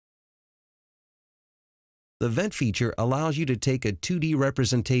The vent feature allows you to take a 2D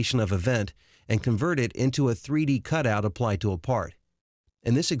representation of a vent and convert it into a 3D cutout applied to a part.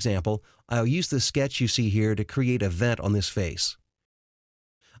 In this example, I'll use the sketch you see here to create a vent on this face.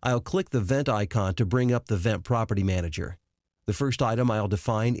 I'll click the vent icon to bring up the Vent Property Manager. The first item I'll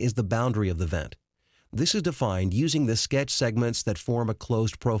define is the boundary of the vent. This is defined using the sketch segments that form a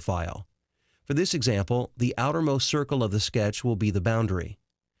closed profile. For this example, the outermost circle of the sketch will be the boundary.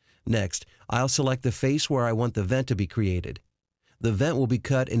 Next, I'll select the face where I want the vent to be created. The vent will be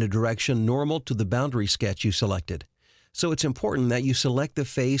cut in a direction normal to the boundary sketch you selected, so it's important that you select the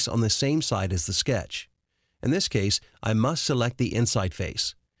face on the same side as the sketch. In this case, I must select the inside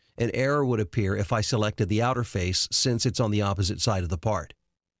face. An error would appear if I selected the outer face since it's on the opposite side of the part.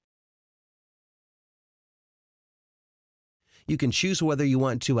 You can choose whether you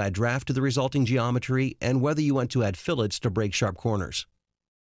want to add draft to the resulting geometry and whether you want to add fillets to break sharp corners.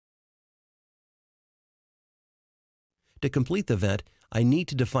 To complete the vent, I need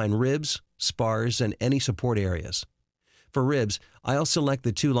to define ribs, spars, and any support areas. For ribs, I'll select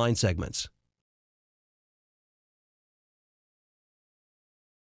the two line segments.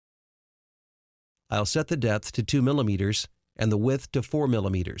 I'll set the depth to 2 mm and the width to 4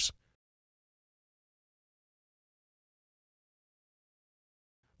 mm.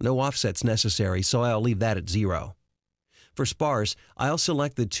 No offsets necessary, so I'll leave that at 0. For spars, I'll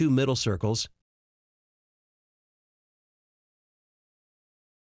select the two middle circles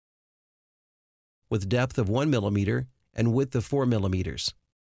with depth of 1 mm and width of 4 mm.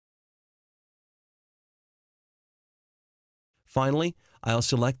 Finally, I'll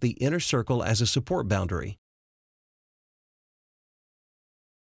select the inner circle as a support boundary.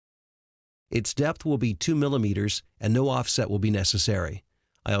 Its depth will be 2 mm and no offset will be necessary.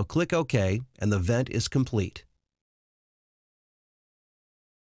 I'll click OK and the vent is complete.